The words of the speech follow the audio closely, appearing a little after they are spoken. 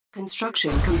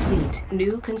Construction complete.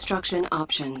 New construction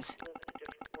options.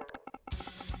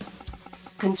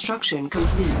 Construction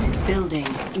complete. Building.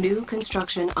 New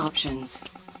construction options.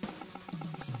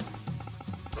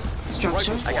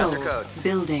 Structure sold.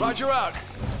 Building. Roger out.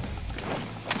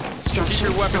 Structure Keep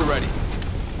your weapon sold. ready.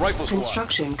 Rifle squad.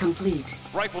 Construction complete.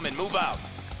 Riflemen, move out.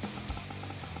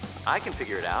 I can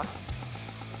figure it out.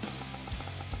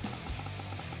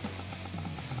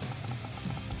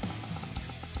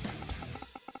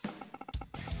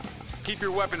 Keep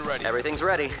your weapon ready. Everything's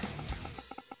ready.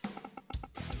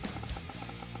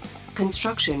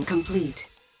 Construction complete.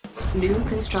 New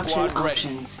construction Squad ready.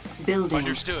 options. Building.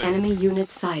 Understood. Enemy unit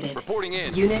sighted. Reporting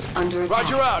in. Unit under attack.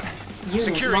 Roger out. Unit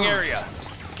Securing lost. area.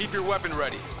 Keep your weapon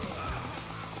ready.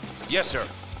 Yes, sir.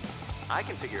 I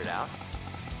can figure it out.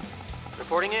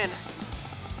 Reporting in.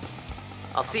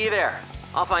 I'll see you there.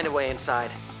 I'll find a way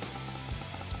inside.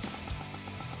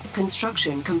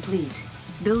 Construction complete.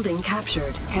 Building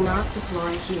captured. Cannot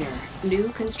deploy here. New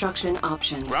construction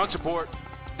options. Ground support.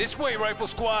 This way, rifle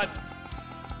squad.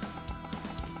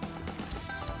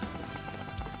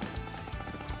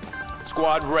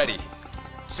 Squad ready.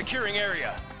 Securing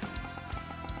area.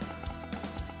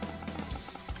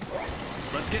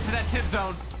 Let's get to that tip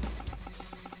zone.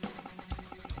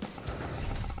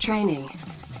 Training.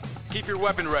 Keep your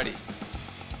weapon ready.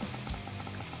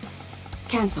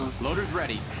 Cancelled. Loader's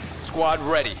ready. Squad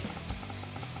ready.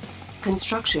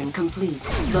 Construction complete.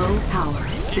 Low power.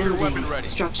 Keep your Building. weapon ready.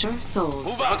 Structure sold.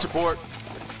 Move out. Support.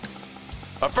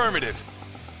 Affirmative.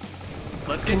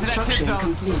 Let's get to that tip Construction zone.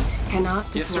 complete. Cannot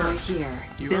Yes, deploy sir. here.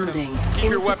 You heard him. Building. Keep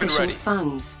your weapon Insufficient ready.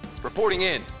 funds. Reporting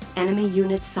in. Enemy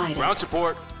unit sighted. Ground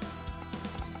support.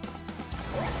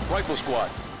 Rifle squad.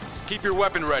 Keep your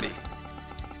weapon ready.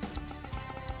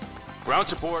 Ground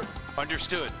support.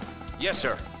 Understood. Yes,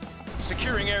 sir.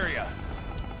 Securing area.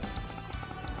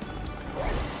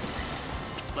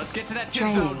 Let's get to that tip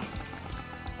Training. zone.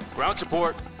 Ground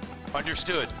support.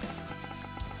 Understood.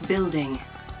 Building.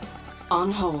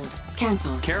 On hold.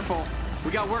 Cancelled. Careful.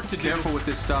 We got work to do. Careful with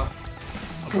this stuff.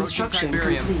 Construction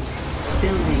Tiberium. complete.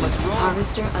 Building. Let's roll.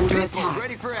 Harvester under People attack.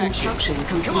 ready for action. Construction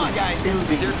complete. Come on, guys. Building.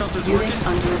 These air filters Unit working?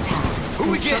 under attack.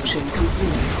 Who we get? Construction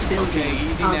complete. Building. Okay,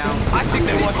 easy Our now. base is I think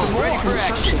they under want some attack. ready for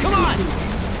action. Construction Come on.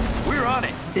 complete. We're on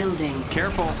it. Building.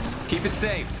 Careful. Keep it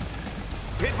safe.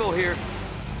 Pitbull here.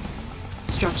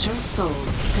 Structure sold.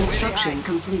 Construction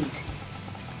complete.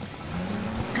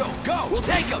 Go, go. We'll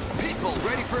take them. Pitbull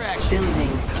ready for action. Building.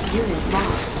 Unit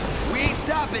lost. We ain't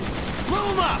stopping. Blow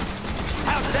them up.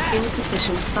 How's that?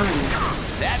 Insufficient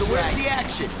funds. That's so where's the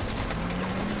action?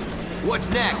 What's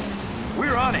next?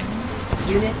 We're on it.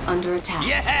 Unit under attack.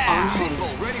 Yeah! On hold.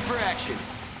 Pitbull ready for action.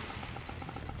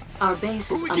 Our base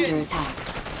is Who we under getting? attack.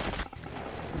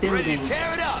 Ready Building. to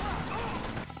tear it up.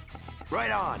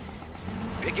 Right on.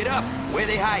 Pick it up. Where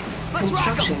they hide. Let's rock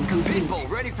 'em. Construction complete. Pitbull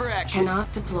ready for action.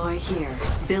 Cannot deploy here.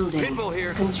 Building. Pitbull here.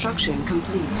 Construction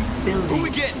complete. Who Building. we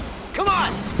getting? Come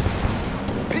on.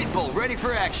 Pitbull ready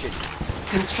for action.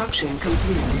 Construction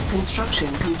complete.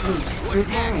 Construction complete.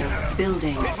 Repairing.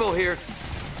 Building. Pitbull here.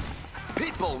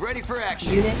 Pitbull ready for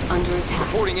action. Unit under attack.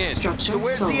 Reporting in. Structure So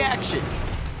where's sold. the action?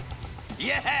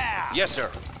 Yeah! Yes,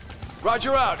 sir.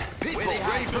 Roger out. Pitbull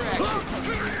ready for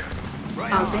action.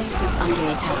 Right Our on. base is under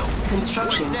attack.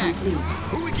 Construction What's next? complete.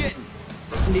 Who we getting?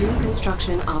 New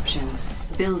construction options.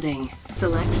 Building.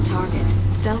 Select target.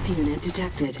 Stealth unit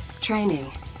detected.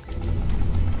 Training.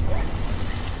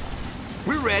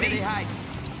 We're ready. Where they hide?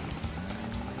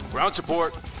 Ground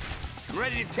support.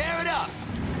 Ready to tear it up.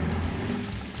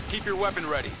 Keep your weapon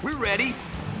ready. We're ready.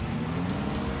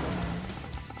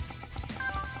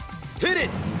 Hit it!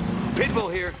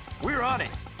 Pitbull here. We're on it.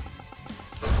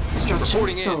 Structure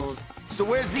Reporting in. sold. So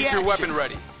where's the Keep action? your weapon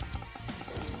ready.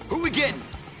 Who we getting?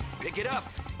 Pick it up.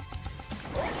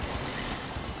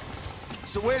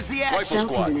 So where's the action? Rifle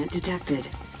Stealth squad. unit detected.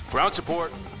 Ground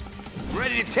support.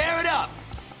 Ready to tear it up.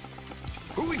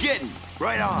 Who we getting?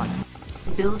 Right on.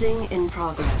 Building in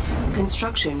progress.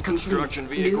 Construction complete. Construction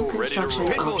vehicle New ready to construction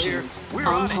roll. Pitbull here. options. We're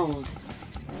on on it. hold.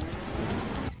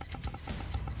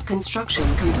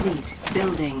 Construction complete.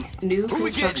 Building. New Who we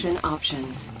construction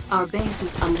options. Our base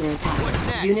is under attack. What's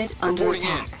next? Unit under Reporting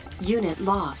in. attack. Unit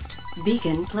lost.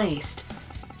 Beacon placed.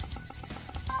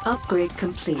 Upgrade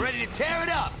complete. Ready to tear it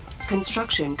up.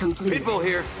 Construction complete. Pitbull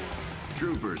here.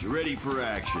 Troopers ready for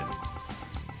action.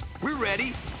 We're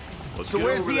ready. Let's So get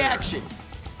where's over the there. action?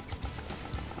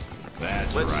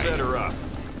 That's Let's right. set her up.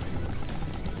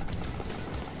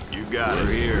 You got it.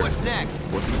 Here. What's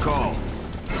next? What's the call?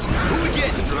 Who we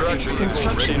getting? Construction vehicle ready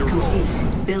Construction to roll.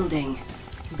 complete. Building.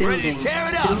 Ready to Building. tear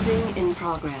it up. Building in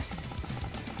progress.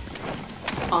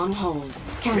 On hold.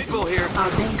 Cancel. Pitbull here. Our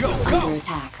base Go, is go. under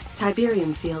attack.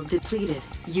 Tiberium field depleted.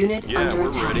 Unit Yeah, under we're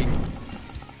attack. ready.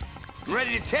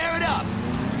 Ready to tear it up.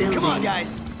 Building. Come on,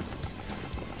 guys.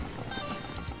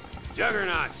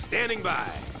 Juggernaut, standing by.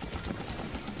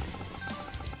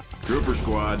 Trooper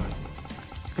squad.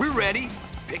 We're ready.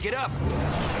 Pick it up.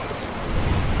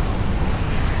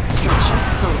 Structure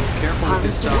sold. Careful with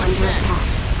this Harvester stuff. under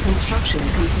attack. Construction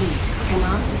complete.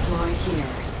 Cannot deploy here.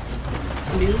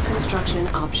 New construction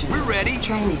options. We're ready.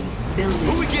 Training. Building.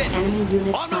 Who we getting? Enemy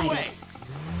unit On the sighted. way.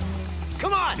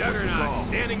 Come on. Juggernaut,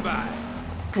 standing by.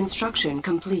 Construction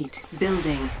complete.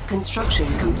 Building. Construction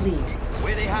complete.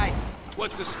 Where they hide?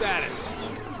 What's the status?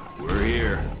 We're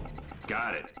here.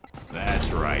 Got it.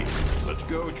 That's right. Let's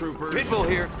go, troopers. Pitbull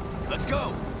here. Let's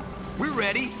go. We're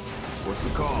ready. What's the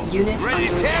call? Unit Ready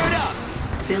to under tear it attack.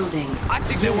 up. Building. I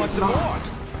think they Unit want some more.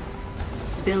 lost.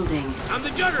 Building. I'm the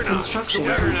Juggernaut. Construction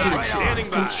Juggernaut, complete. standing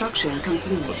by. Construction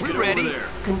complete. Let's We're get ready. over there.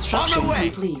 Construction On the way.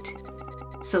 complete.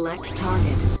 Select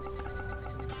target.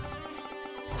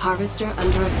 Harvester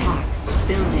under attack.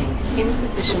 Building.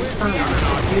 Insufficient funds.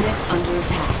 Unit under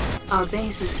attack. Our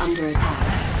base is under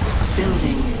attack.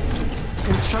 Building.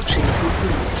 Construction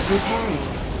complete. Repairing.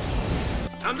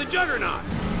 I'm the Juggernaut.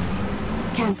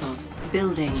 Cancelled.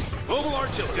 Building. Mobile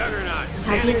artillery. Juggernaut,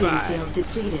 standing Tiberium by. field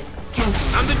depleted.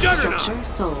 Cancelled. I'm the Juggernaut. Structure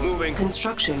sold. Moving.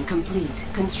 Construction complete.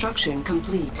 Construction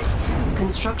complete.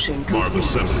 Construction Marvel complete.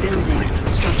 assembly Building. complete.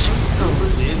 Structure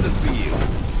sold. In the field.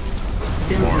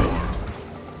 Building.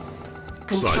 Size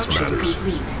Construction matters.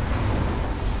 complete.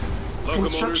 Locomotor's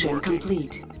Construction working.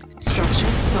 complete. Structure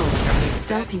sold.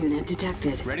 Stealth unit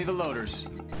detected. Ready the loaders.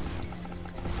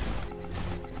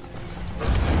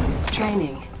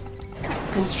 Training.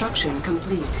 Construction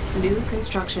complete. New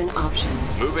construction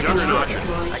options. Moving Cannot construction.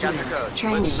 deploy I got here. the code.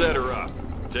 Training. Let's set her up.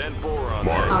 10-4 on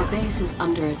Our that. base is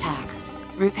under attack.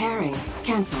 Repairing.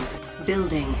 Cancelled.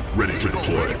 Building. Ready to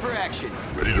Pitbull ready deploy. for action.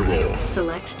 Ready to roll.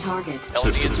 Select target.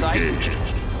 Systems engaged.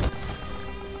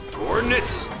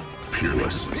 Coordinates.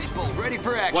 Peerless. Pitbull ready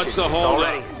for action. What's the It's hold all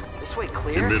up? ready. This way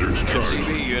clear? Emitters charged.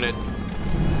 MCV unit.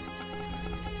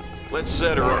 Let's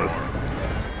set her up.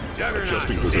 Juggernaut,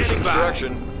 Adjusting standing position. by.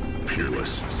 Construction.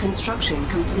 Peerless. Construction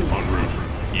complete. En route.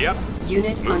 Yep.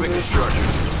 Unit Moving under construction.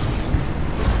 attack.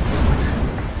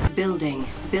 Building.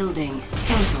 Building.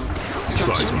 Cancelled.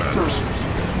 Structure Size matters. sold.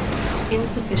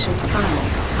 Insufficient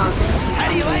funds. Our base is How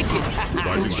do you under like it? attack. Revising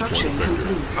my Construction point vector.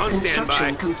 complete. On Construction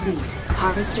standby. complete.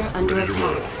 Harvester under Ready to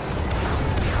attack. roll.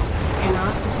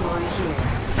 Cannot deploy here.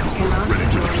 Cannot Ready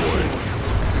to deploy deploy.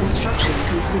 here. Construction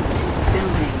complete.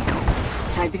 Building.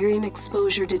 Tiberium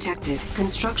exposure detected.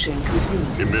 Construction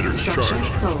complete. Emitters Structure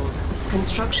charged. sold.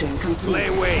 Construction complete. Lay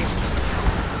waste.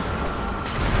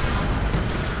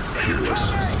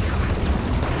 Peerless.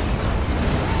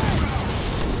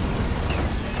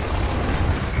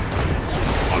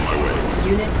 On my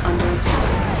way. Unit under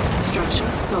attack.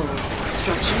 Structure sold.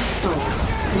 Structure sold.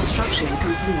 Construction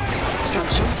complete.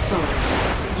 Structure sold.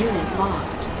 Unit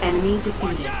lost. Enemy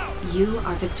defeated. You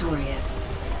are victorious.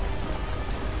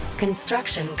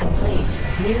 Construction complete.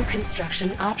 New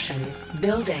construction options.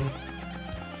 Building.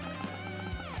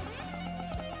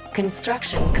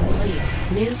 Construction complete.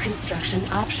 New construction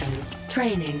options.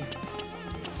 Training.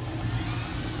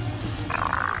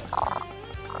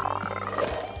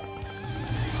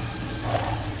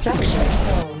 Structure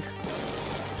sold.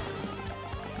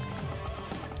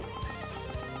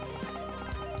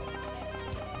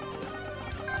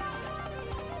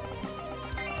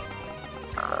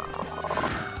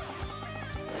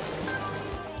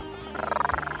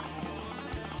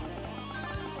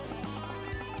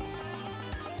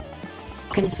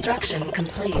 Construction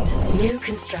complete. New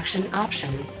construction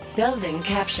options. Building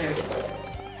captured.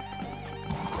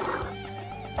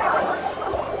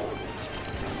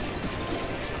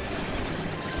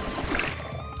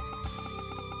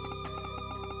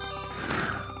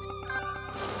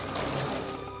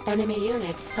 Enemy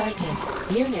units sighted.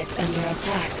 Unit under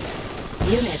attack.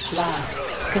 Unit lost.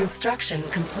 Construction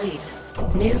complete.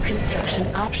 New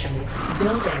construction options.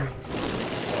 Building.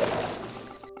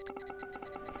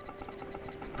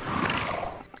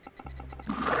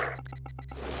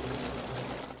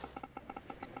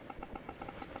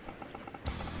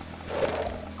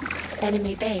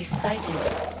 Enemy base sighted.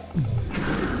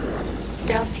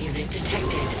 Stealth unit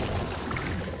detected.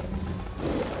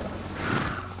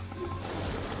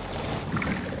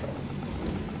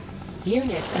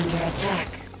 Unit under attack.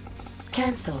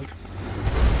 Cancelled.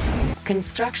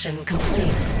 Construction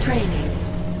complete. Training.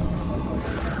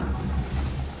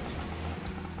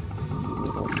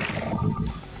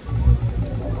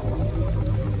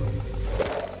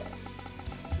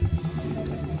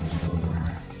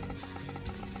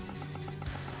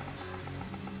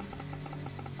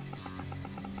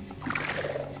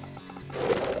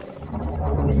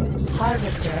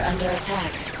 Harvester under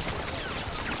attack.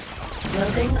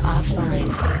 Building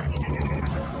offline.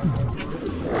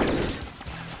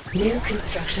 New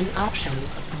construction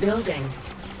options. Building.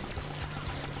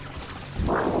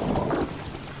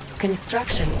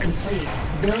 Construction complete.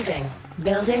 Building.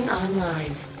 Building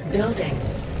online. Building.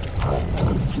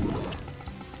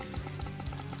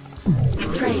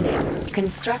 Training.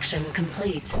 Construction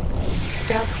complete.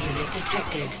 Stealth unit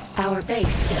detected. Our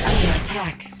base is under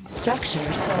attack.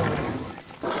 Structure sold.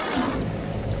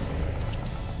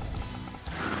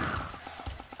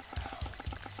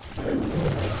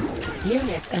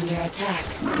 Unit under attack.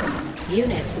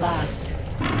 Unit lost.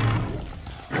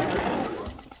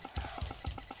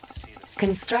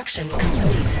 Construction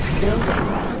complete.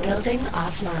 Building. Building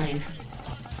offline.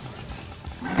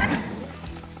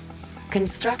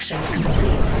 Construction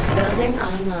complete. Building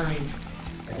online.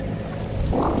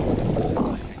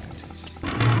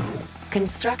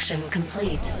 Construction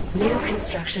complete. New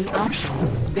construction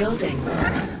options. Building.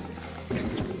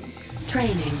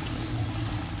 Training.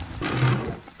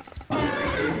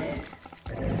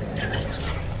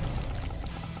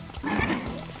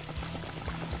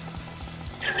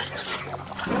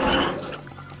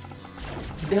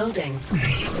 Building.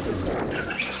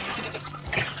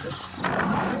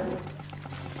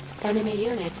 Enemy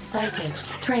units sighted.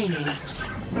 Training.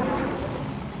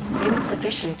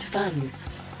 Insufficient funds.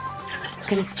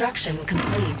 Construction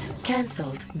complete.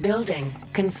 Cancelled. Building.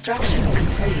 Construction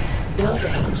complete.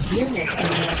 Building. Unit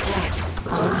under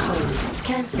attack. On hold.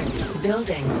 Cancelled.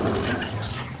 Building.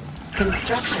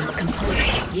 Construction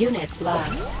complete. Unit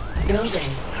lost.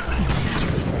 Building.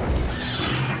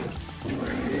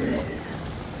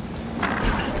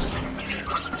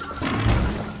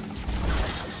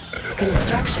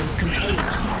 Construction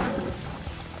complete.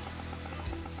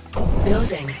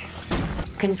 Building.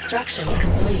 Construction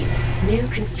complete. New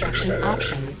construction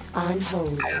options. On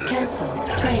hold. Cancelled.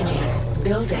 Training.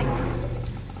 Building.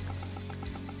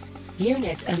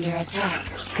 Unit under attack.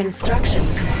 Construction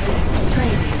complete.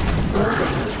 Training.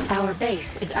 Building. Our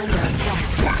base is under attack.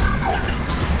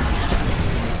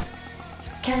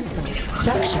 Cancelled.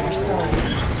 Structure sold.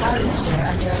 Harvester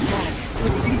under attack.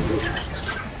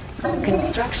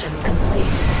 Construction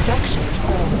complete. Structure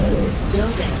sold.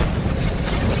 Building.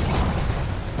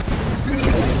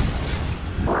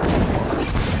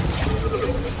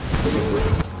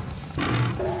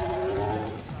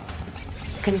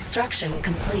 Construction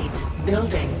complete.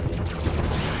 Building.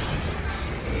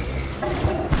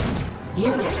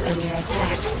 Unit under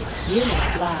attack.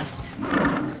 Unit lost.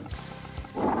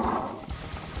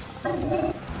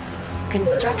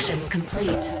 Construction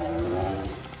complete.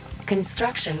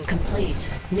 Construction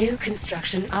complete. New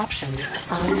construction options.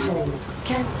 On hold.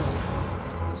 Cancelled.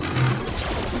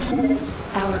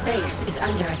 Our base is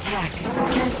under attack.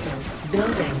 Cancelled.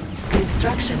 Building.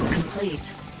 Construction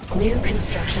complete. New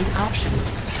construction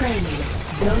options. Training.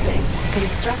 Building.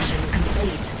 Construction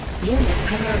complete. Unit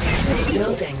promoted.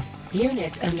 Building.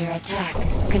 Unit under attack.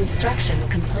 Construction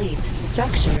complete.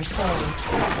 Structure sold.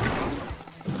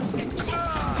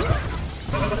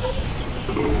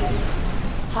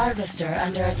 Harvester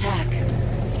under attack.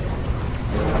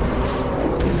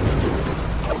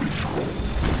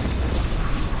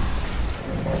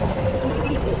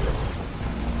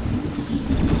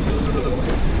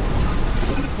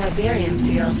 Tiberium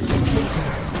field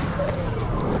depleted.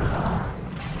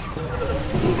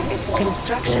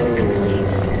 Construction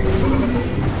complete.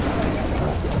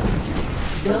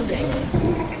 Building.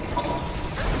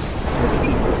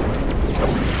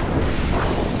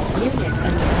 Unit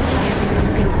under attack.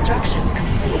 Construction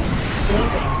complete.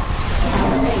 Building.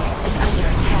 Our base is under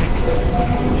attack.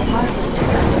 Harvester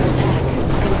under attack.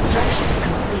 Construction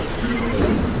complete.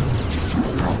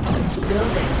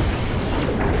 Building.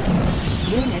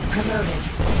 Unit promoted.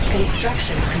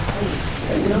 Construction complete.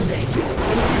 Building.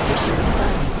 Insufficient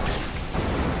funds.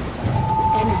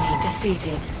 Enemy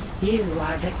defeated. You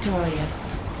are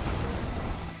victorious.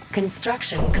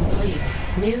 Construction complete.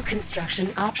 New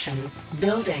construction options.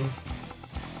 Building.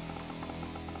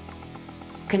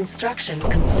 Construction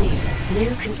complete.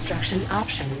 New construction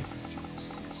options.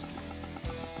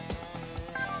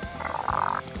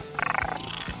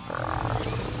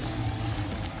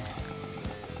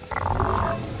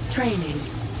 Training.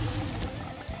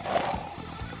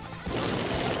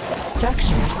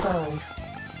 Structure sold.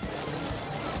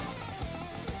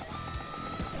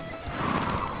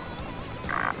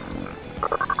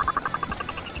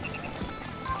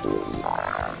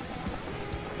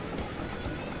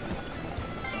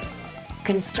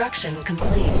 Construction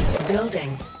complete.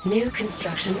 Building. New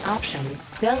construction options.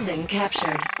 Building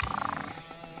captured.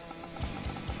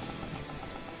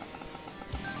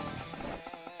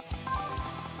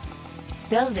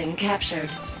 Building captured.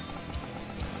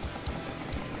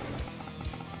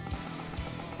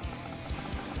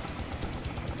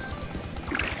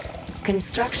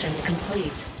 Construction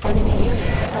complete. Enemy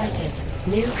units sighted.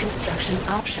 New construction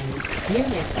options.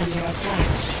 Unit under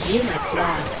attack. Unit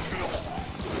lost.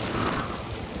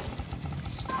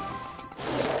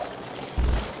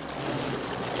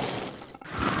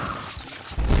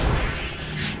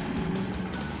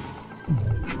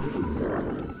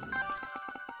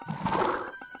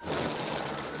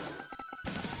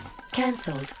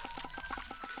 Cancelled.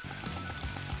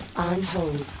 On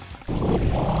hold.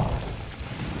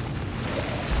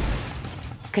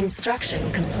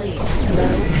 Construction complete.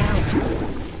 Low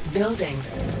power. Building.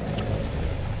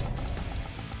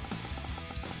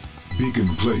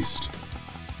 Beacon placed.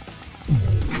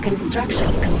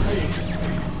 Construction complete.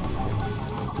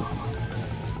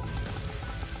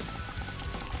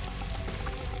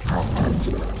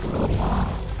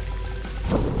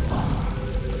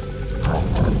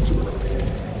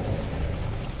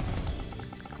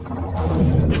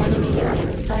 Enemy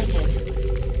units sighted.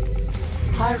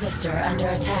 Harvester under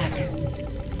attack.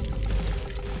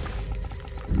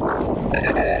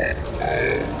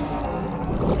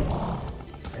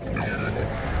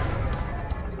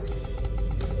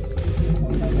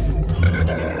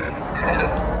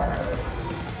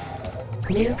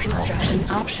 New construction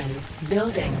options.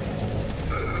 Building.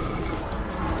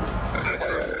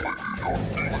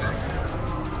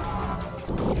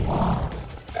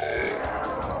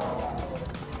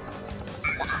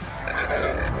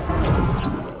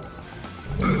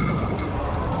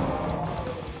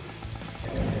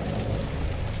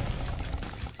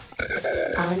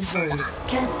 On hold.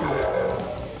 Cancelled.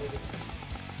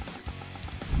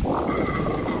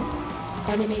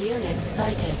 Enemy units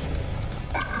sighted.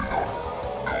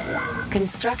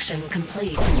 Construction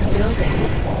complete. Building.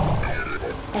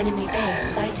 Enemy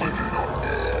base sighted.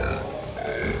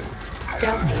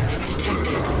 Stealth unit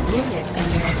detected. Unit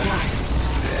under attack.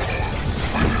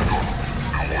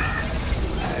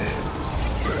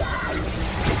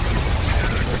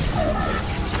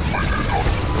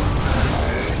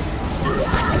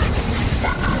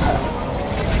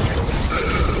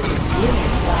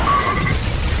 Unit lost.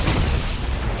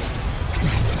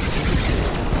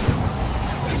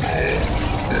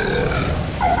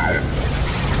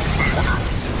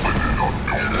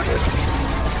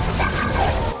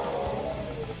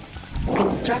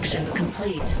 Construction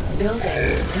complete. Building.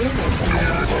 Unit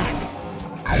under attack.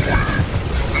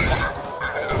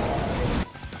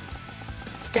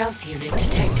 Stealth unit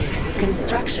detected.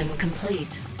 Construction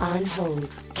complete. On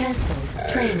hold. Cancelled.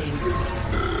 Training.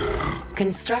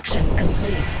 Construction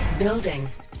complete. Building.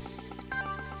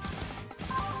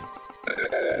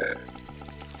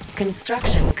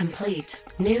 Construction complete.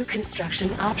 New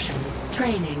construction options.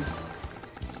 Training.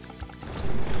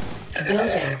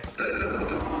 Building.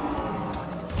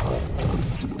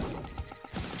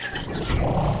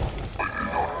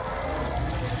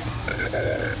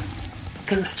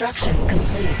 Construction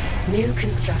complete. New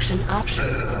construction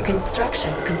options.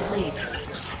 Construction complete.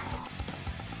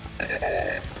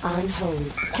 On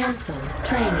hold. Cancelled.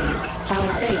 Training.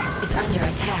 Our base is under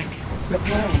attack.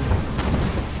 Repairing.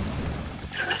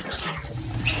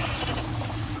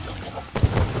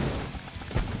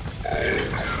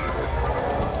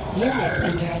 Unit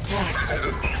under attack.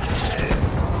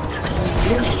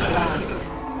 Unit lost.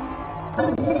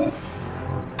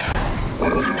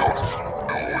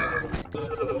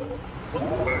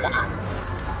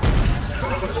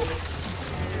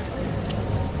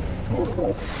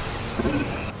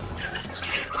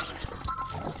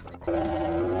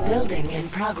 Building in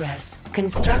progress.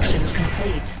 Construction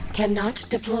complete. Cannot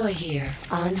deploy here.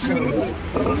 On hold.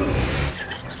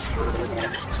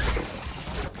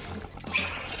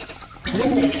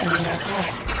 Unit under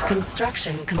attack.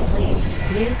 Construction complete.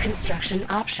 New construction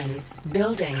options.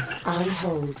 Building. On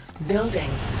hold. Building.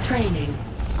 Training.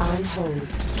 On hold.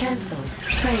 Cancelled.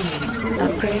 Training.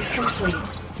 Upgrade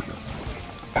complete.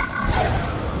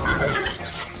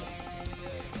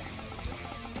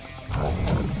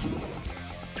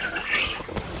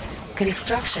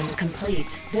 Construction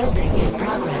complete. Building in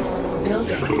progress.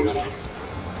 Building.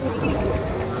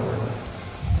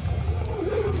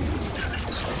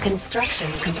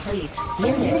 Construction complete.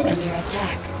 Unit under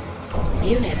attack.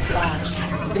 Unit lost.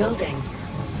 Building.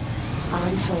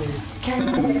 On hold.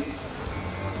 Cancelled.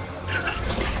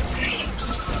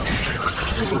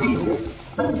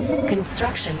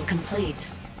 Construction complete.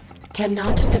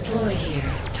 Cannot deploy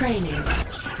here. Training.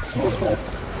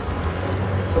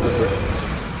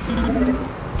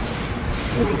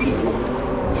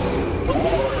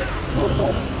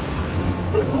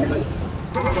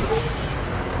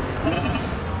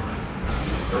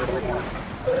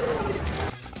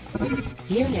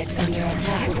 under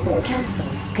attack.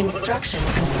 Cancelled. Construction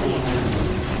complete.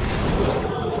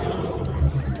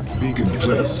 Beacon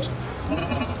placed.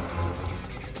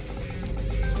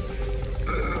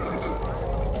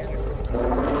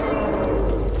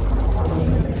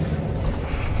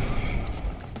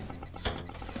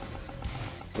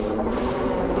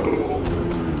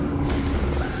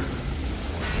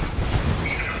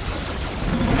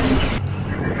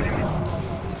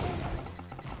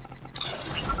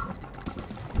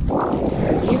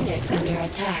 Unit under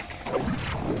attack.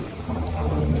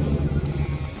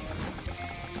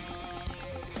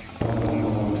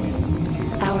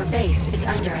 Our base is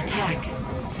under attack.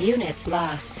 Unit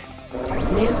lost.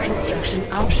 New construction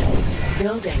options.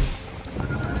 Building.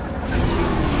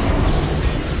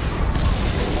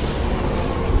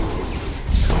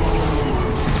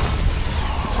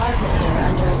 Harvester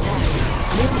under attack.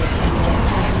 Unit under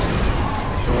attack.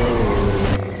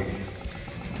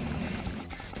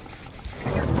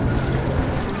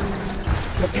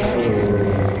 Repairing.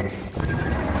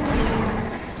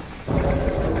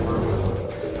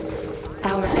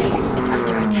 Our base is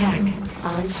under attack.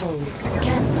 On hold.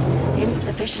 Cancelled.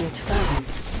 Insufficient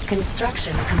funds.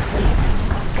 Construction complete.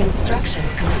 Construction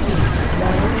complete.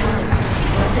 Low power.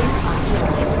 Building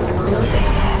offline. Building.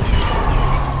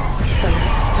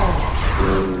 Select target.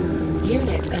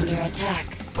 Unit under attack.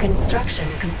 Construction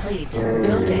complete.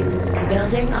 Building.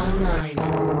 Building online.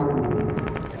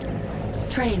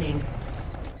 Training.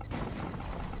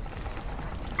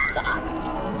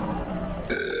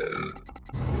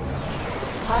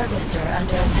 Harvester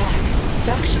under attack.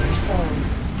 Structure sold.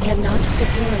 Cannot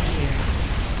deploy here.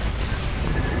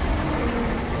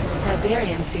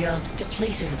 Tiberium field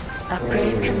depleted.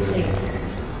 Upgrade complete.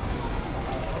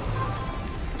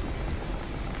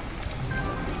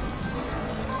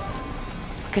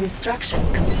 Construction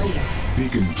complete.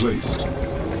 Beacon placed.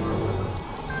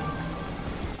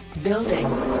 Building.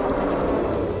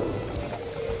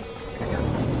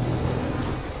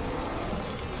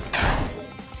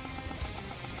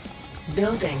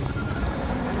 Building.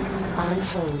 On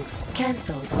hold.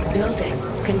 Cancelled. Building.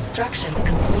 Construction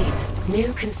complete.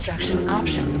 New construction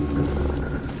options.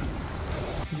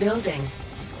 Building.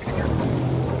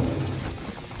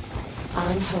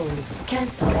 On hold.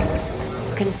 Cancelled.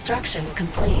 Construction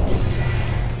complete.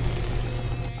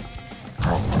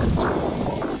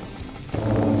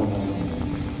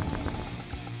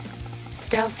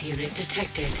 Stealth unit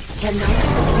detected. Cannot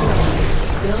deploy.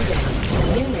 Building.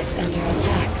 Unit under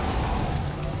attack.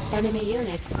 Enemy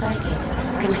units sighted.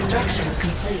 Construction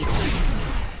complete.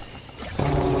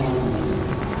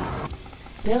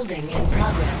 Building in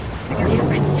progress. New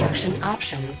construction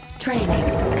options. Training.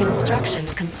 Construction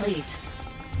complete.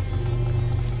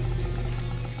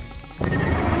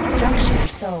 Structure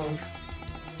sold.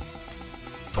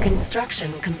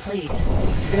 Construction complete.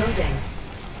 Building.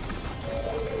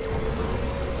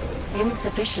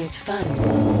 Insufficient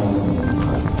funds.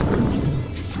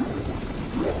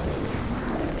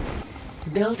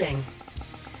 Building.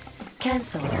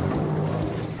 Cancelled.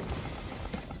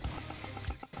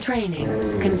 Training.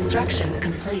 Construction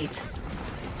complete.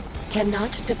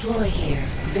 Cannot deploy here.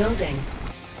 Building.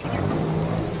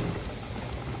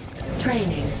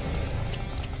 Training.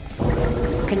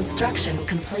 Construction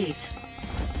complete.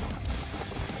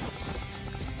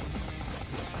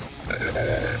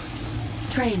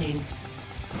 Training.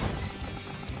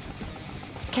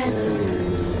 Cancelled.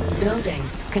 Building.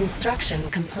 Construction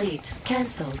complete.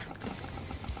 Cancelled.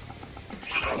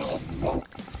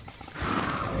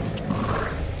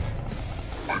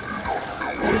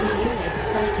 Enemy units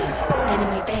sighted.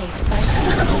 Enemy base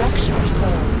sighted. Structure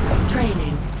sold.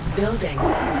 Training. Building.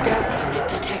 Stealth unit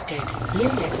detected.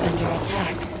 Unit under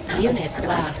attack. Unit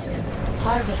lost.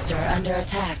 Harvester under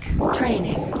attack.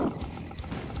 Training.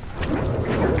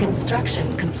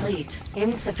 Construction complete.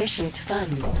 Insufficient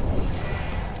funds.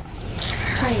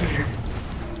 Training.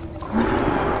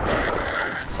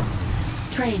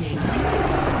 Training.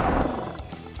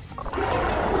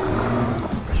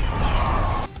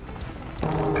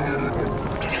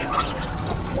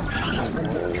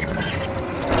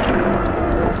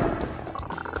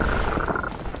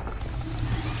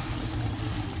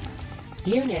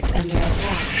 Unit under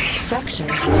attack. Structure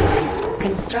sold.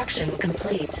 Construction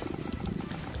complete.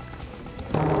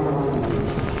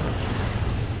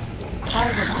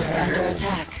 Harvester under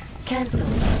attack.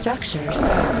 Cancelled. Structure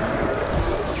sold.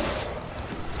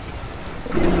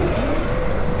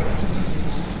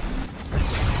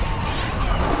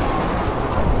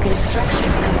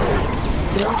 Construction complete.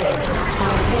 Building.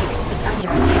 Our base is under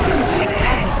attack.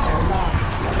 Harvester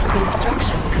lost.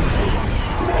 Construction complete.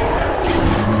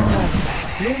 Select target.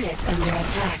 Unit under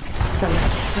attack.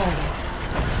 Select target.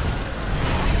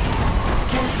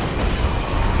 Cancel.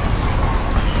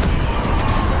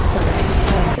 Select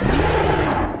target.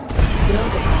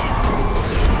 Building.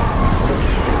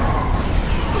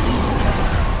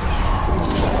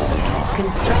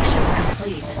 Construction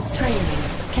complete. Training.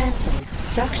 Cancelled.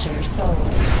 Structure sold.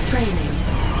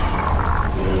 Training.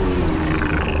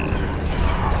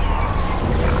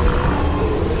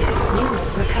 Unit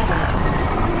recovered.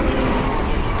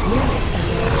 Unit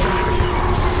under attack.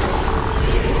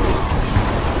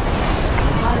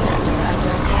 Harvester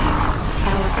under attack.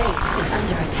 Our base is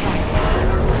under attack.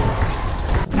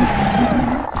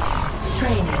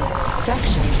 Training.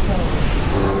 Structure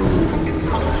sold.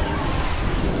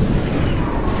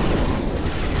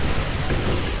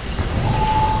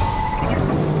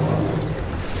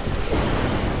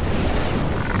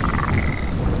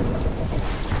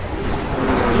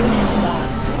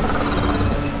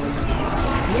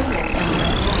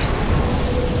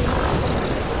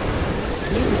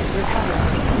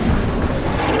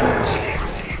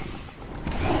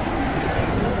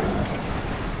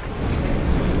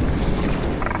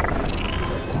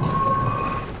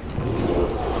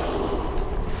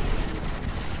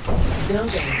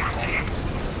 Building.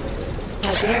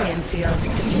 Tiberium field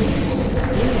depleted.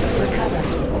 Unit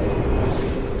recovered.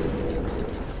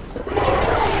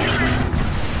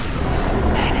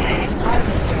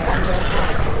 Harvester under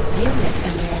attack. Unit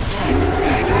under attack.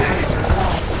 Harvester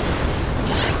lost.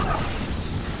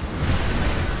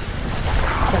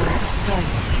 Select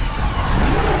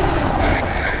target.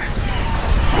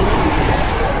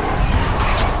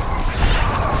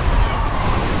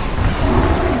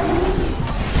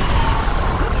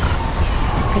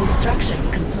 Construction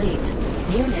complete.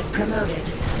 Unit promoted.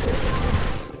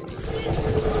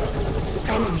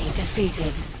 Enemy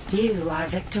defeated. You are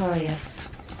victorious.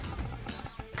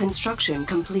 Construction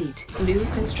complete. New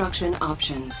construction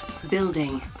options.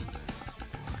 Building.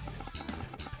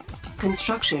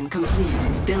 Construction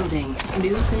complete. Building.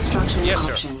 New construction Yes,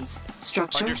 sir. options.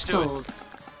 Structure Understood. sold.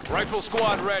 Rifle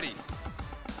squad ready.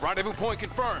 Rendezvous point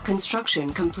confirmed.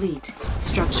 Construction complete.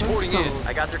 Structure Reporting in. sold.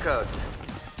 I got their codes.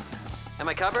 Am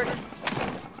I covered?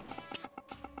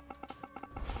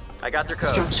 I got their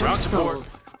codes. Structure Ground support. sold.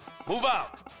 Move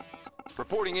out.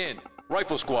 Reporting in.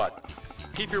 Rifle squad.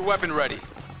 Keep your weapon ready.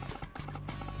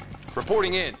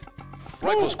 Reporting in.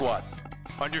 Rifle squad.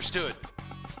 Understood.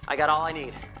 I got all I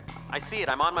need. I see it.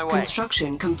 I'm on my way.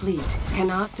 Construction complete.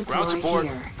 Cannot Ground deploy support.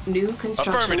 here. New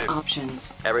construction Affirmative.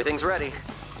 options. Everything's ready.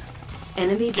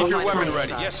 Enemy Keep base your weapon sighted.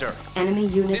 ready. Yes, sir. Enemy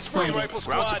unit This way, sighted. rifle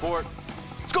squad. Ground support.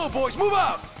 Let's go, boys. Move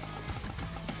out.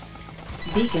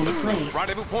 Beacon placed.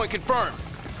 Rendezvous point confirmed.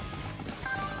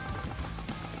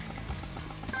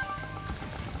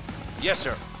 Yes,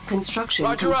 sir. Construction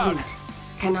Roger out. complete.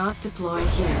 Cannot deploy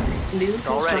here. New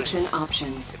all ready. construction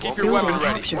options. Keep your Building weapon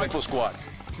ready. captured. Rifle squad.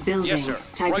 Building. Yes, sir.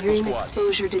 Tiberium Rifle squad.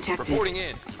 exposure detected. Reporting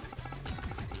in.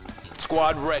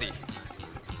 Squad ready.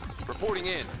 Reporting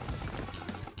in.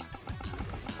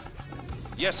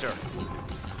 Yes, sir.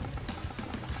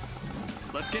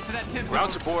 Let's get to that tip zone.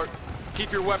 Ground support.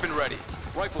 Keep your weapon ready.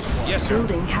 Rifle squad. Yes, sir.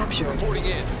 Building captured. Reporting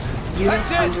in. Unit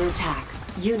That's it. under attack.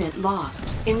 Unit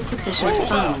lost. Insufficient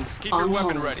Rifle out. funds. Keep your On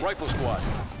weapon hold. ready. Rifle squad.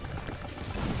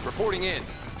 Reporting in.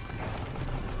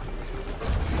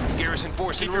 Garrison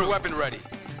force, keep your weapon ready.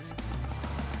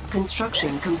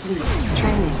 Construction complete.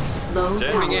 Training. Low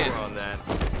Reporting in. power. On that.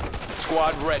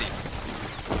 Squad ready.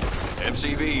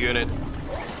 MCV unit.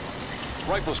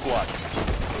 Rifle squad.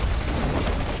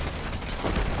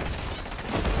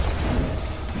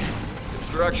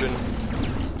 Construction.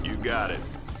 You got it.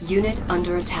 Unit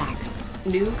under attack.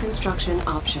 New construction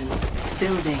options.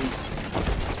 Building.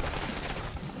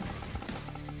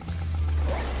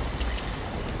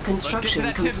 Construction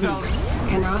that tip complete. zone.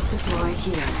 Cannot deploy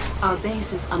here. Our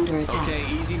base is under attack. Okay,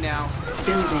 easy now.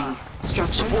 Building.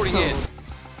 Structure Reporting sold. in.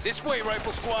 This way,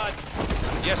 rifle squad.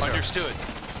 Yes, sir. Understood.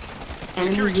 Enemy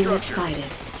Securing unit structure.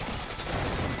 sighted.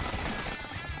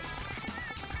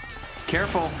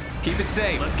 Careful. Keep it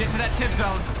safe. Let's get to that tip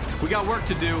zone. We got work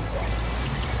to do.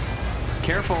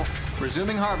 Careful.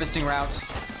 Resuming harvesting routes.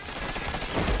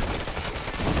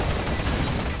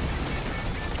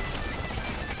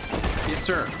 Yes,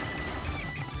 sir.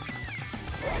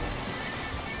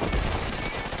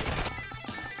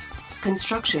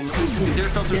 Construction Is complete. air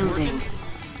filters Building.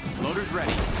 working? Loader's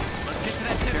ready. Let's get to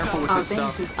that tip Careful zone. with Our this base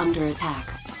stuff. is under attack.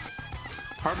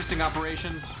 Harvesting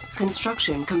operations.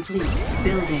 Construction complete.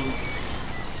 Building.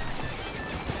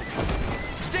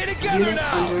 Stay together Unit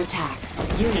now. under attack.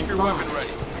 Keep Unit your weapon lost.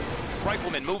 ready.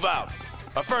 Riflemen, move out.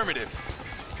 Affirmative.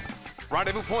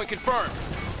 Rendezvous point confirmed.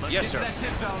 Let's Yes, get sir. to that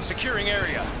tip zone. Securing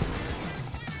area.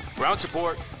 Ground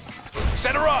support.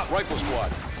 Set her up! Rifle squad.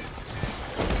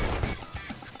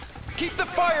 Keep the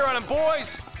fire on them,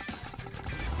 boys!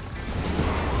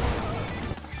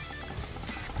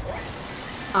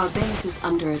 Our base is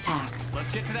under attack.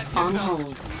 Let's get to that tip On zone.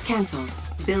 hold. Cancelled.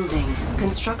 Building.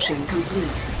 Construction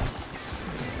complete.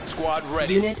 Squad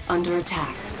ready. Unit under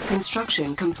attack.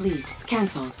 Construction complete.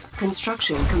 Cancelled.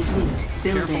 Construction complete.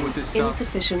 Building. with this stuff.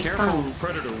 Insufficient Careful. funds.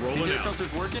 Predator Is rolling air out.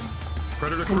 filters working? Predator crew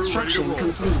ready to Construction roll.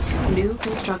 complete. New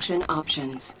construction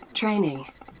options. Training.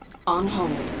 On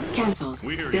hold. Cancelled.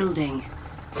 We hear you. Building.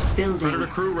 Predator Building.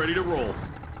 crew ready to roll.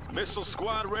 Missile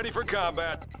squad ready for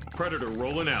combat. Predator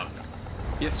rolling out.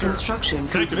 Yes, sir. Construction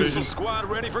Tank complete. division. Missile squad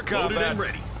ready for Loaded combat. and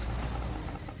ready.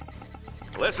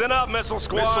 Listen up, missile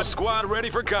squad. Missile squad ready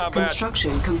for combat.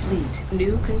 Construction complete.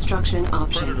 New construction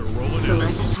options. Predator rolling in. Select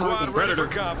Missile squad target. ready Predator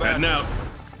for combat. heading out.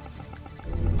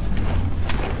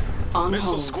 On Missile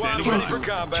hold. squad ready for Cancelled.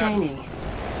 combat. Training.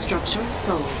 Structure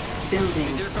sold.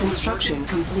 Building. Construction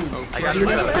complete. I got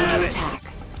Unit it. under attack.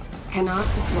 Cannot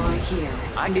deploy here.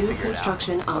 I can New figure it out.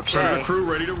 construction Predator options. crew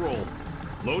ready to roll.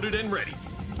 Loaded and ready.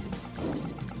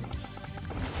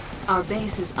 Our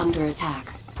base is under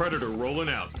attack. Predator rolling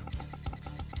out.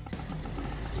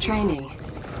 Training.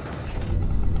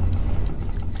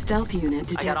 Stealth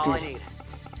unit I got all I detected. need.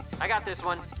 I got this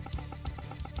one.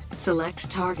 Select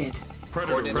target.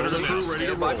 Predator crew ready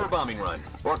to roll. bombing run.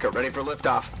 Orca ready for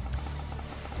liftoff.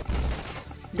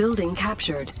 Building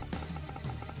captured.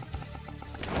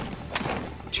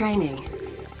 Predator Training.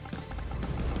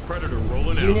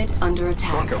 rolling out. Unit under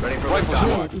attack. ready for liftoff.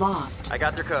 Unit lost. I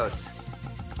got their codes.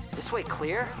 This way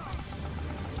clear?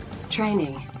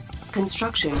 Training.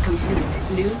 Construction complete.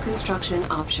 New construction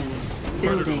options.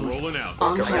 Building. Predator rolling out.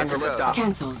 On Coming after hold. liftoff.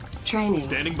 Cancelled. Training.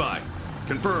 Standing by.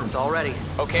 Confirmed. It's all ready.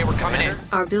 Okay, we're coming in.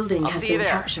 Our building I'll has see you been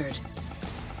there. captured.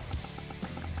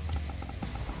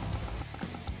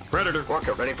 Predator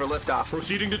Orca ready for liftoff.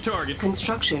 proceeding to target.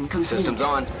 Construction complete. Systems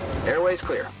on. Airways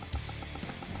clear.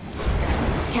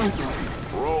 Cancelled.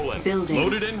 Rolling. Building.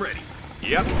 Loaded and ready.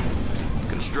 Yep.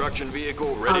 Construction vehicle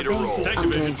Our ready to base roll. is Tank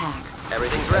under division. attack.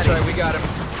 Everything's ready. we got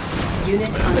him. Unit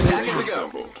under Attack is attack.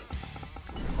 assembled.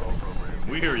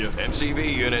 We hear you.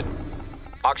 MCV unit.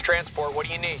 Ox transport, what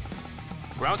do you need?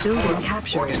 Ground Building support.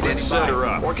 captured. standing by. Set her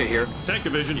up. Orca here. Tank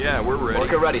division. Yeah, we're ready.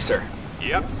 Orca ready, sir.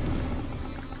 Yep.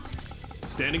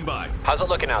 Standing by. How's it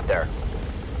looking out there?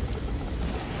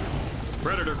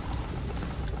 Predator.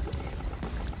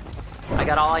 I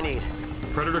got all I need.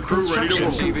 Predator crew ready to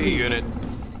roll. Construction complete. unit.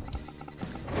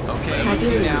 Okay,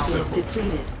 easy Tiberium now. unit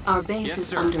depleted. Our base Yes, is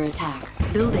sir. under attack.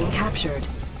 Building captured.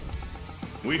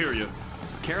 We hear you.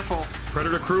 Careful.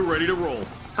 Predator crew ready to roll.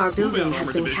 Our building out, has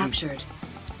Armor been Division. captured.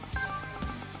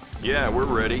 Yeah, we're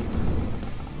ready.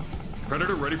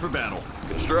 Predator ready for battle.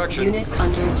 Construction. Unit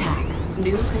under attack.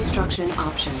 New construction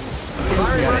options.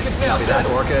 Firing rockets now, sir.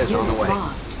 Orca is on the Unit way.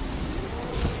 lost.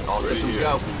 All systems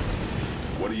go.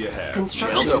 What do you have?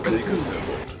 Construction Shells open. complete.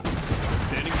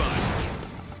 Standing by.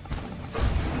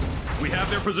 We have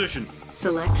their position.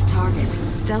 Select target.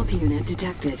 Stealth unit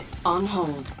detected. On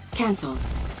hold. Cancelled.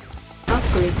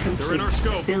 Upgrade complete. They're in our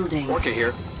scope. Building. Orca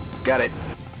here. Got it.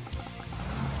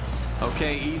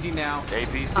 Okay, easy now.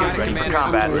 AP's Our Got it, base is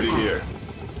Commander. under Ready attack. here.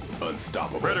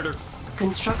 Unstoppable. Predator.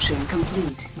 Construction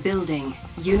complete. Building.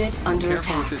 Unit under Careful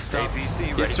attack. with this stuff.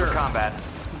 APC Yes, sir. combat.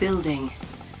 Building.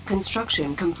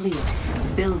 Construction complete.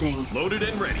 Building. Loaded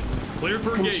and ready. Cleared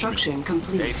for Construction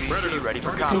complete. Predator ready for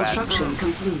target Construction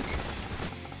complete.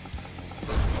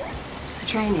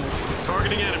 Training. confirmed.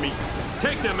 Targeting enemy.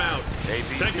 Take them out.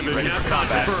 APC Tank division ready for outcome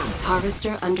combat. confirmed.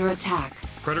 Harvester under attack.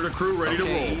 Predator crew ready to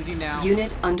Okay, roll. easy now.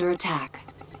 Unit under attack.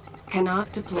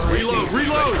 Cannot deploy. Reload.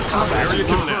 Reload. Harvester Area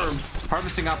lost. confirmed.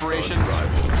 Harvesting operations.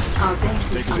 Our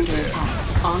base is under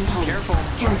attack. On hold. Careful.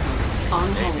 Cancel. On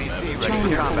hold. APC ready for Training. Careful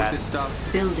with combat. this stuff.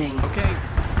 Building. Okay,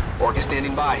 Orca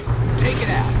standing by. Take it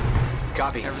out.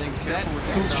 Copy. everything's set with this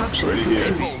stuff. Construction Ready here.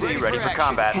 complete. ready for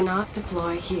combat. Cannot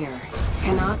deploy here.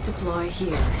 Cannot deploy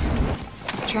here.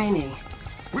 Training.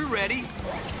 We're ready.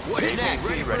 What's next?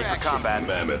 Ready for combat.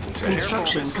 Mammoth tank.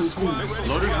 Construction complete.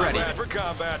 Loaders ready. for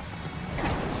combat.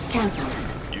 Cancel.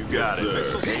 You got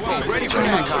Yes, it. sir. Ready for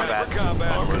Training. combat.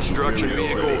 Armor Construction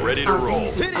material vehicle ready to Our roll.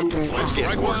 base is under Let's get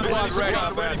attack. to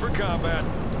work. Ready for combat.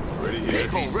 Ready here.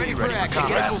 Ready for combat.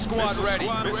 Rifle squad ready.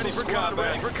 Ready for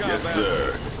combat. Yes,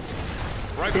 sir.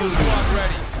 Rifle Building. squad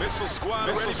ready. Missile squad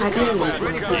ready for Tiberium combat.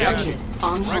 unit depleted.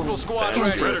 On Rifle hold. squad Cancel.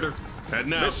 ready. Predator.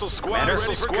 Heading out. Missile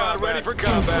squad ready for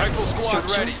combat. Cancel. Rifle squad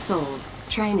Structure ready. sold.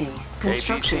 Training.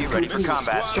 Construction APC ready for complete.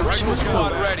 combat. Structure Rifle squad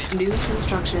sold. ready. New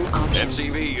construction options.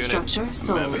 MCV unit. Structure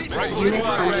sold. Rifle Unit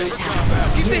squad under ready for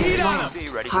attack. Keep the Unit heat on 'em. lost.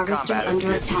 Ready for Harvester combat.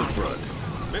 under Get to the attack. front.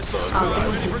 Our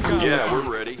base is under Yeah, attack.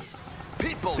 we're ready.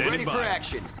 Pitbull, Standing ready for by.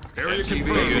 action. Area APC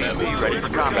confirmed. Ready for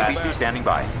combat. APC standing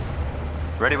by.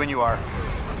 Ready when you are.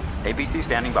 APC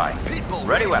standing by. Pitbull,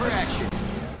 Ready for weapons. action.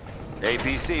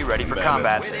 APC ready for Mammoth.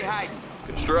 combat. Where they hiding?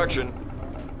 Construction.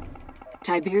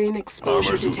 Tiberium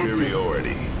exposure Armor detected.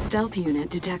 superiority. Stealth unit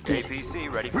detected. APC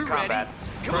ready for We're ready. combat.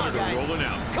 Come on, guys. Rolling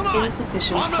out. Come on.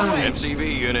 Insufficient On my way. funds.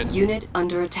 MCV unit. Unit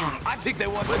under attack. I think they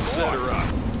want Let's some set more. her up.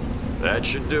 That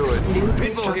should do it. New People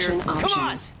construction here. Come on.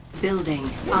 options. Building.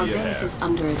 What Our do you base have? is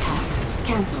under attack.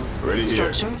 Cancelled. Ready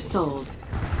here. Structure sold.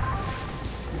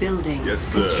 Building. Yes,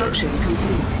 sir. Construction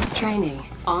complete. Training.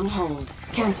 On hold.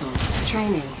 Cancelled.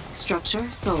 Training. Structure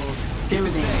sold.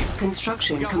 Building.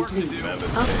 Construction complete.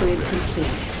 Upgrade complete.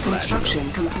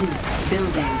 Construction complete.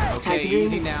 Building.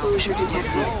 Tiberium exposure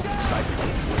detected.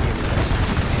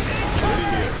 Ready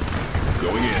here.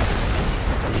 Going in.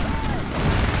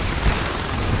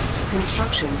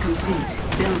 Construction complete.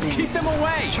 Building. Keep them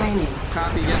away! Training.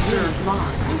 Copy, yes, sir. Unit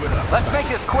lost. Let's make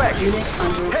this quick. Unit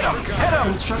under attack. Hit 'em.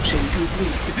 Construction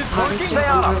complete. Is this Harvester working?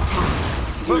 under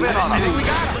attack. Move in on I think them. we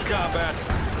got him. Combat.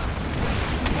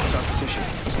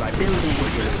 Building.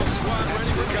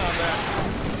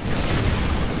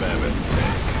 Mammoth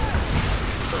tank.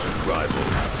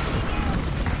 Unrivaled.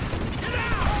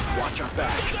 Watch our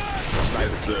back.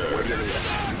 Yes, sir.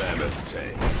 Mammoth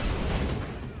tank.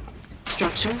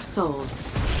 Structure sold.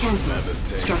 Cancel.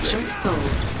 Structure sold.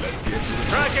 Let's get to the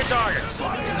Track your targets.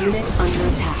 Unit under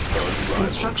attack.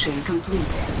 Construction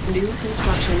complete. New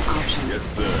construction options. Yes,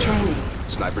 sir. Training.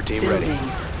 Sniper team Building.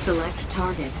 Select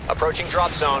target. Approaching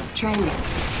drop zone. Training.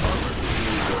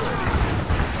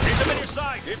 Keep them in your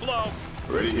sights. Keep low.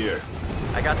 Ready here.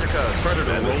 I got their code. Predator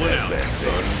Mammoth rolling out. advance.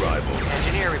 Unrivaled.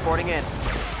 Engineer reporting in.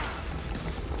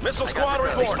 Missile I got squad the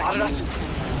code. report. Spotted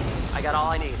us. I got all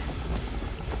I need.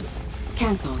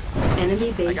 Cancelled.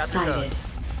 Enemy base got the sighted. code.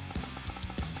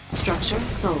 Structure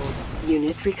sold.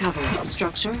 Unit recovered.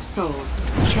 Structure sold.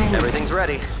 Training. Everything's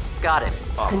ready. Got it.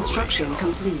 Construction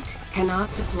complete.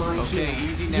 Cannot deploy Okay, here.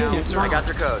 easy now. Unit Yes, sir. I got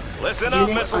their lost. codes. Listen up,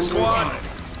 Unit missile under squad. attack.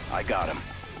 I got him.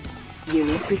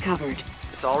 Unit recovered.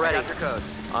 It's all ready. I got their codes.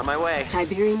 On my way.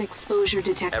 Tiberium exposure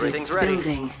detected. Everything's ready.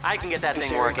 Building. I can get that This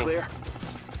thing area working. clear?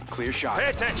 Clear shot. Pay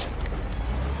attention.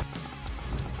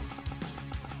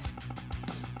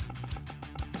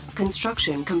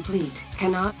 Construction complete.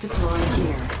 Cannot deploy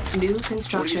here. New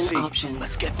construction see? options.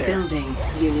 Let's get there. Building.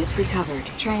 Unit recovered.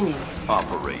 Training.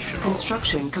 Operational.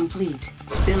 Construction complete.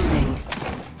 Building.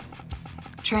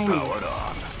 Training. Powered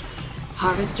on.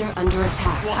 Harvester under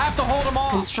attack. We'll have to hold them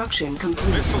off. Construction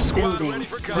complete. Missile squad Building. ready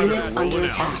for combat. Unit under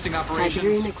attack. Harvesting operations.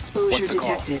 Tiberium exposure What's the call?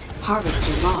 detected.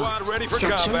 Harvester lost. Squad ready for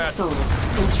Structure combat. sold.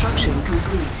 Construction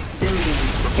complete. Building.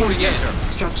 Reporting in, Cancelled.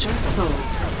 Structure sold.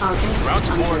 Our base Ground is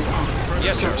under support. attack.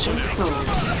 Yes, sir. Structure sold.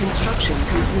 Construction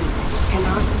complete.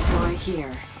 Cannot deploy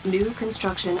here. New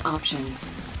construction options.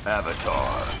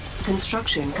 Avatar.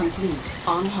 Construction complete.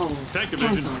 On hold. Tank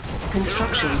division. Cancelled.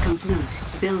 Construction complete.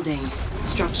 Building.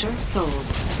 Structure sold.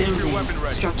 Building. weapon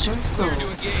ready. Structure sold.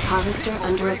 Harvester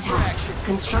under attack.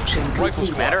 Construction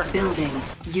complete. matter. Building.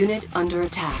 Unit under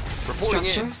attack. Reporting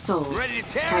Structure in. sold. Ready to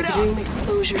tear it up. Tiberium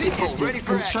exposure People detected. ready for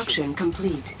Construction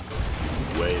complete.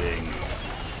 Waiting.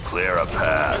 Clear a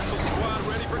path. Missile squad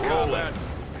ready for combat.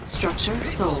 Structure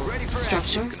sold. ready for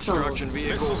Structure action. sold. Construction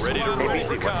vehicle Missile ready to squad roll. ready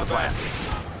for combat.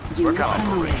 Unit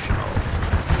promoted.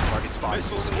 Target spotted.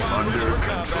 Missile squad ready for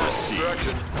combat.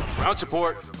 Construction. Ground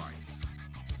support.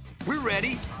 We're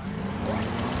ready.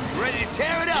 Ready to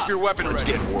tear it up. Keep your weapon Let's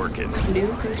ready. get working. New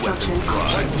construction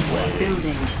options.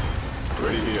 Building.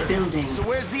 Ready here. Building. So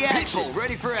where's the action? People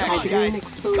ready for action, Tiberium guys.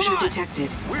 exposure Come on. detected.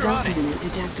 We're Stealth on it. unit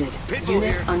detected. Pitbull Unit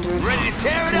here. under attack. Ready to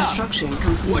tear it up. Construction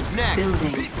complete. What's next?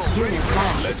 Building. Pitbull ready Unit for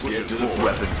lost. Let's get to the front.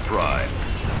 Weapons prime.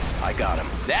 I got him.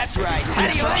 That's right. How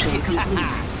do you like Construction it?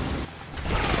 complete.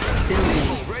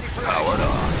 Building. Ready for Powered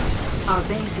action. on. Our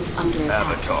base is under attack.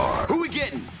 Avatar. Who we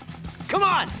getting? Come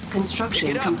on. Construction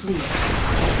Pick it up. complete.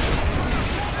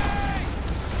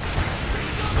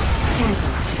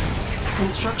 Cancel.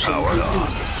 Construction Powered on.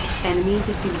 complete. Enemy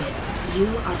defeated. You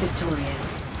are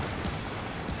victorious.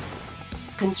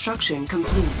 Construction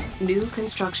complete. New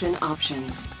construction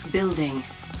options. Building.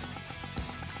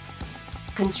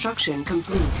 Construction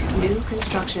complete. New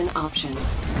construction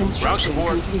options. Construction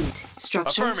support. complete.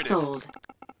 Structure Affirmative. sold.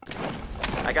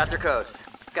 I got their codes.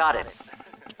 Got it.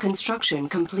 Construction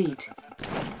complete.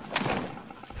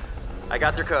 I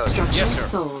got their codes. Structure Yes, sir.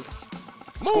 sold.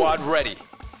 Squad ready.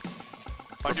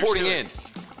 Reporting in.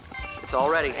 It's all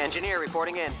ready. Engineer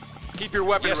reporting in. Keep your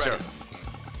weapon ready. Sir.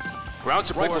 Ground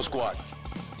support. Rifle squad.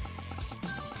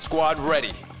 Squad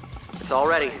ready. It's all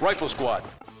ready. Rifle squad.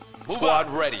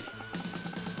 Squad ready.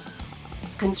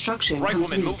 Construction Riflemen,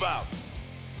 complete. move out.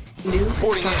 New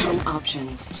Reporting construction in.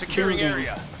 options. Securing Building.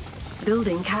 area.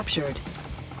 Building captured.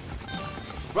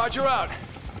 Roger out.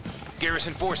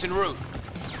 Garrison force en route.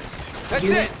 That's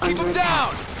Unit it. Keep under them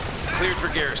attack. down. Cleared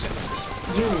for garrison.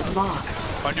 Unit lost.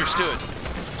 Understood.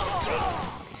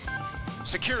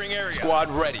 Securing area.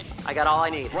 Squad ready. I got all I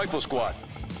need. Rifle squad.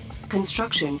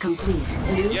 Construction complete.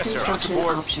 New Yes, sir. On construction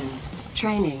support. options.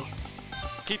 Training.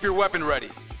 Keep your weapon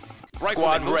ready. Riflemen,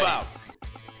 Squad move ready. out.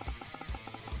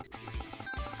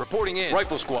 Reporting in.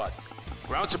 Rifle squad.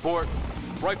 Ground support.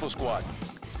 Rifle squad.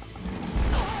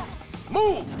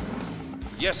 Move!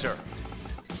 Yes, sir.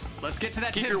 Let's get to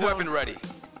that Keep tip your zone. weapon ready.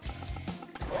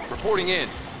 Reporting in.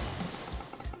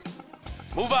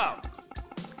 Move out.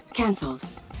 Cancelled.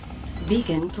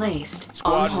 Beacon placed. On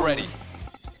Squad hold. ready.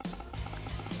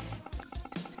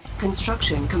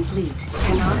 Construction complete.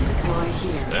 Cannot deploy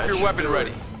here. Keep your weapon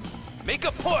ready. Make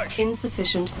a push!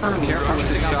 Insufficient funds. Careful with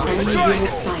this stuff. Enemy That's right.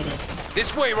 unit sighted.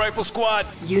 This way, rifle squad.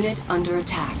 Unit under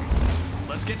attack.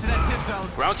 Let's get to that tip zone.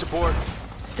 Ground support.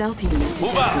 Stealth unit Move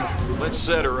detected. out. Let's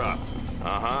set her up.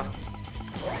 Uh-huh.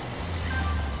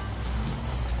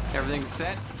 Everything's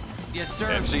set? Yes, sir.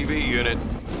 MCV unit.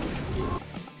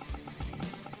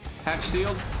 Hatch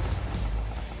sealed.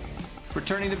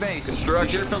 Returning to base.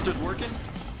 Construction. Air filters working?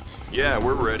 Yeah,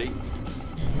 we're ready.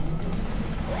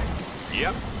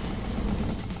 Yep.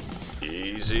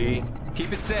 Easy.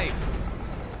 Keep it safe.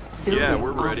 Building Yeah,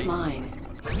 we're ready. offline.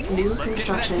 New Let's get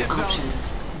to that construction tip zone.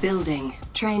 options. Building.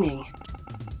 Training.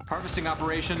 Harvesting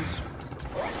operations.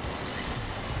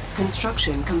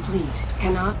 Construction complete.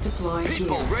 Cannot deploy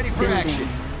People here. ready for Building. action.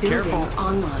 Building Careful.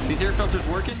 online. These air filters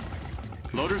working?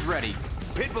 Loaders ready.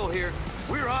 Pitbull here.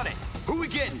 We're on it. Who we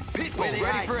getting? Pitbull ready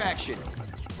hide? for action.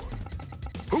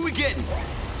 Who we getting?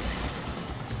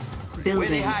 Where they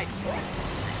Building. hide?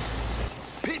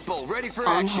 Pitbull ready for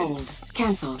On action. hold.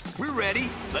 Cancelled. We're ready.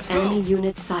 Let's Enemy go.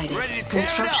 unit sighted. Ready to tear it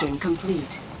Construction up.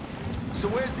 complete. So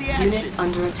where's the action? Unit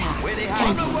under attack. Where they hide?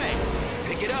 On Cancelled. the way.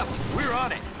 Pick it up. We're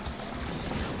on it.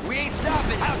 We ain't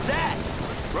stopping. How's that?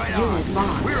 Right Unit on.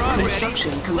 lost. We're on it.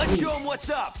 Construction Let's complete. show them what's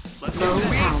up. Let's Low get to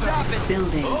We that ain't power. stopping.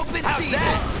 Building. Open How's season.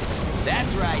 that? That's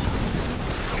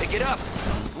right. Pick it up.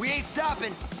 We ain't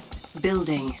stopping.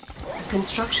 Building.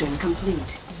 Construction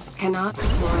complete. Cannot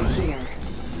deploy here.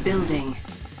 Building.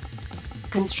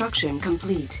 Construction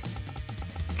complete.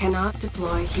 Cannot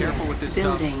deploy here. Careful with this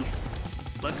stuff. Building.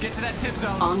 Let's get to that tip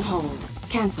zone. On hold.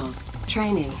 Cancelled.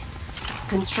 Training.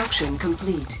 Construction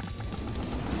complete.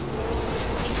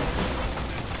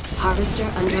 Harvester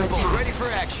under Pitbull attack. ready for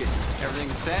action.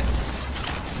 Everything's set?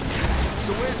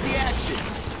 So where's the action?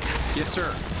 Yes, sir.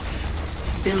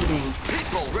 Building.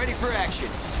 Pitbull ready for action.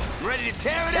 Ready to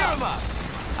tear it up.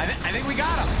 I think we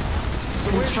got him.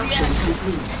 So where's the Construction action?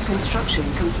 complete.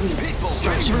 Construction complete. Pitbull,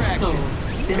 ready Structure for action. sold.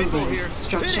 Pitbull Building. here.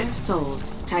 Structure Hit it. sold.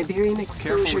 Tiberium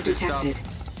exposure with this detected.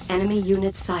 Enemy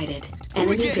unit sighted. Who we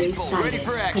Enemy getting? base Pitbull, ready sighted.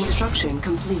 for action. Construction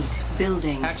complete.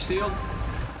 Building. Hatch sealed.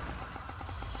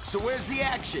 So where's the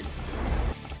action?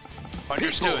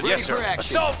 Understood. Pitbull, Yes, ready sir. for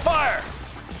action. Assault fire!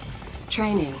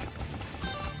 Training.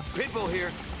 Pitbull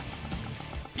here.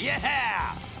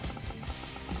 Yeah!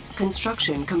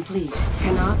 Construction complete.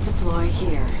 Cannot deploy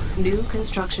here. New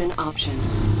construction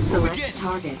options. Who we Select getting?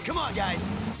 target. Come on, guys.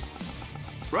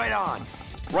 Right on.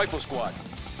 Rifle squad.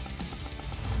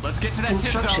 Let's get to that tip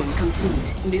Construction zone.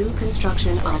 complete. New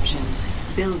construction options.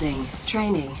 Building.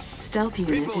 Training. Stealth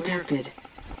unit People here. detected.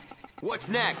 What's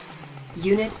next?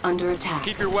 Unit under attack.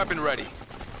 Keep your weapon ready.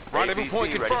 Rendezvous APC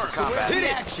point ready for confirmed. combat.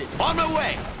 Hit action. On my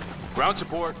way. Ground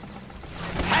support.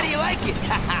 How do you like it?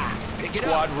 Haha. Pick it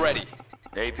Squad up. ready.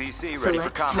 APC ready for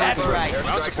Select combat. That's right.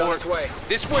 Ground support.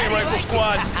 This way, How do you rifle like it?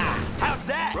 squad. How's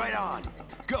that? Right on.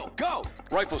 Go, go.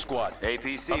 Rifle squad.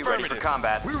 APC ready for Affirmative.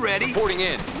 combat. We're ready. Reporting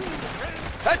in.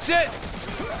 That's it!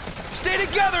 Stay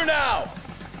together now!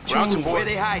 Ground Training. support. Where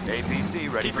they hide?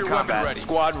 APC ready Keep for your weapon combat. ready.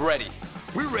 Squad ready.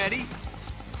 We're ready.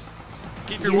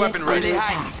 Keep your Unit weapon under ready. they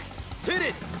attack. Hit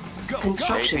it. Go,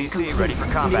 Construction APC complete. ready for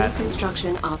combat. New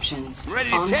construction options. Ready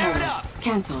to On tear it hold. up.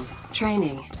 Cancelled.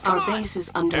 Training. Our on. base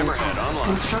is under Hammerhead attack. online.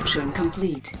 Construction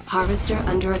complete. Harvester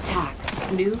under attack.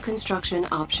 New construction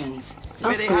options.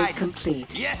 Where they Upgrade hide? complete.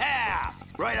 go. Yeah!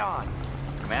 Right on.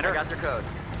 Commander? I got their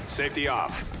codes. Safety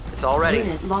off. It's all ready.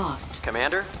 Unit lost.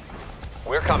 Commander?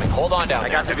 We're coming. Hold on down I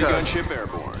got their Heavy codes. gunship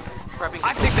airborne. Prepping.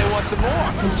 I think they want some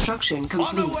more. Construction On the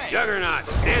complete. way. Juggernaut,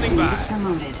 standing Unit by.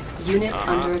 promoted. Unit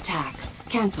under attack.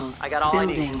 Cancelled. I got all I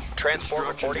need. Building. Transport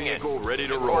Construction reporting in. vehicle ready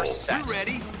to roll. We're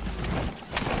ready.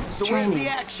 So where's Training. the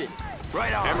action?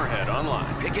 Right on. Hammerhead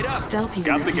online. Pick it up. Stealth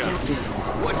Got unit the guns. detected.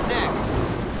 What's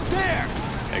next?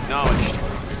 There! Acknowledged.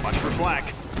 Watch for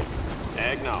flak.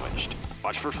 Acknowledged.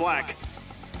 Watch for flak.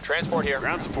 Transport here.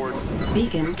 Ground support.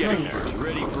 Beacon Getting placed. there.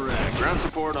 Ready for action. Ground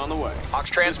support on the way. Ox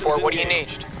transport, Systems what do you need?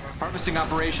 engaged. Harvesting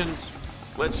operations.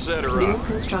 Let's set her New up.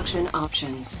 construction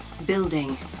options.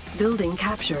 Building. Building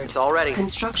captured. It's all ready.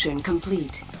 Construction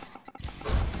complete.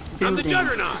 I'm the Building.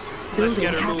 Juggernaut. Let's Building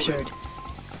get her captured. moving.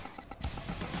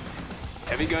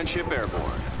 Heavy gunship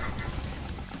airborne.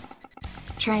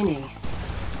 Training.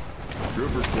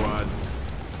 Trooper squad.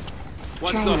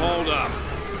 What's Training. the hold up?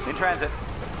 In transit.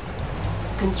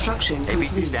 Construction ABC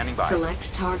complete. standing by.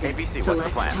 Select target. ABC, what's the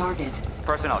Select plan? target.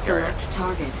 Personnel carrier. Select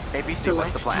target. ABC,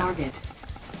 Select what's the plan? target.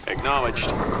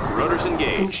 Acknowledged. Rotors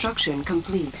engaged. Construction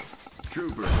complete.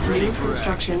 Troopers ready New for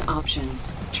construction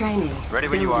options. Training. Ready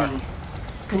when you Building.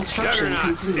 are. Construction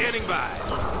Juggernaut complete. standing by.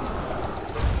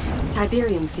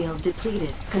 Tiberium field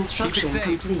depleted. Construction safe.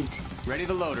 complete. Ready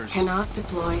the loaders. Cannot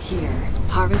deploy here.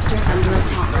 Harvester under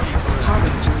attack.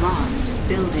 Harvester lost.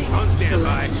 Building. On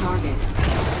standby. Select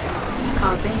target.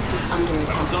 Our base is under Guns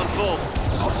attack. on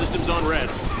full. All systems on red.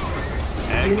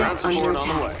 And Unit ground support under on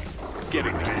the way. attack.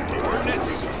 Getting there.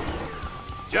 Coordinates.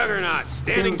 Juggernaut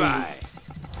standing Building. by.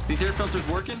 These air filters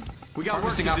working? We got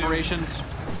harvesting operations.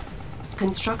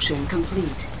 Construction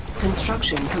complete.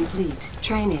 Construction complete.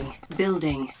 Training.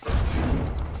 Building.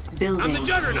 I'm the Building.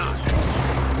 Juggernaut.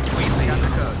 We see under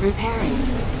code. Repairing.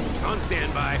 On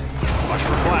standby. Watch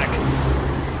for flak.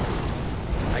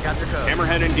 I got your code.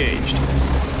 Hammerhead engaged.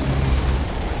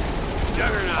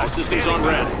 Juggernaut. All systems on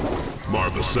red.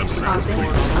 Marv assembly Our base complete.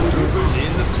 is under attack.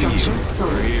 In the Structure field.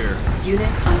 sold. We're here.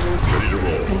 Unit under attack. Ready to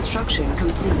roll. Construction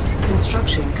complete.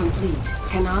 Construction complete.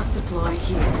 Cannot deploy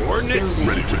here. Coordinates.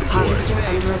 Building. Ready to deploy. Harvester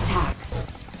under attack.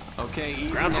 Okay,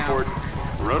 easy Ground now. support.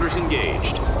 Rotors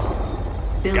engaged.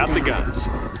 Building. Got the guns.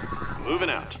 Moving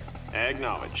out.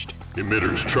 Acknowledged.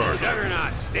 Emitters charged. Juggernaut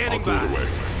I'll standing clear by. the way.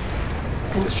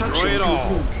 Construction Destroy it all.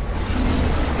 complete.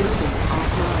 Building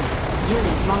offline.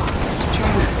 Unit lost.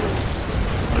 Training.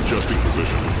 Adjusting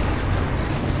position.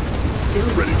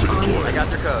 Building Ready to on- deploy. I got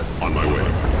your codes. On my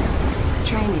way.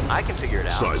 Training. I can figure it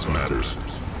out. Size matters.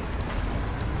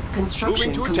 Construction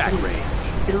Moving to attack complete.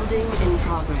 range. Building in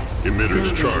progress. Emitters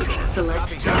Building. charged.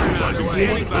 Select Juggernaut target. standing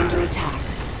Unit by. under attack.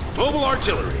 Mobile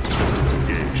artillery. Systems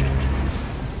engaged.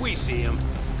 We see him.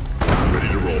 Ready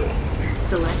to roll.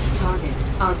 Select target.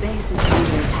 Our base is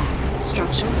under attack.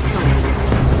 Structure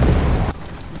sold.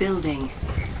 Building.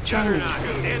 Training. Juggernaut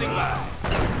standing by.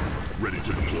 Ready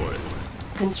to deploy.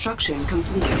 Construction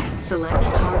complete. Select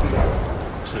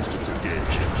target. Systems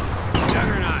engaged.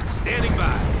 Juggernaut standing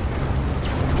by.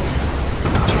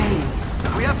 Training.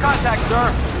 We have contact,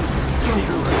 sir.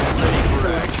 Cancelled.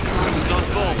 Select target. Weapons on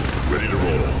full. Ready to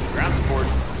roll. Ground support.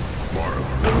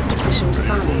 Marv. Insufficient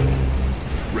funds.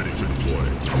 Ready to deploy.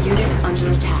 Unit under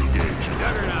attack. Engaged.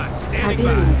 Juggernaut standing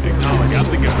Tiberium by. field Acknowledge. Got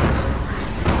the depleted.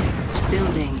 guns.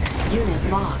 Building.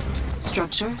 Unit lost.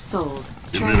 Structure sold.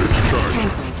 Training. Emitters charged.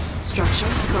 Cancelled. Structure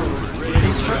sold.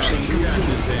 Construction complete.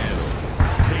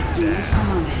 Unit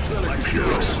promoted.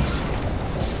 Purus.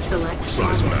 Select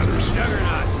Size target. matters.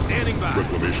 Juggernaut standing by.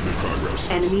 Reclamation in progress.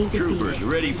 Enemy Troopers defeated.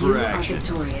 ready for You action. are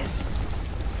victorious.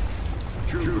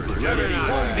 Troopers ready Juggernaut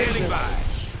for action. standing by.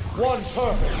 One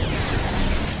perfect.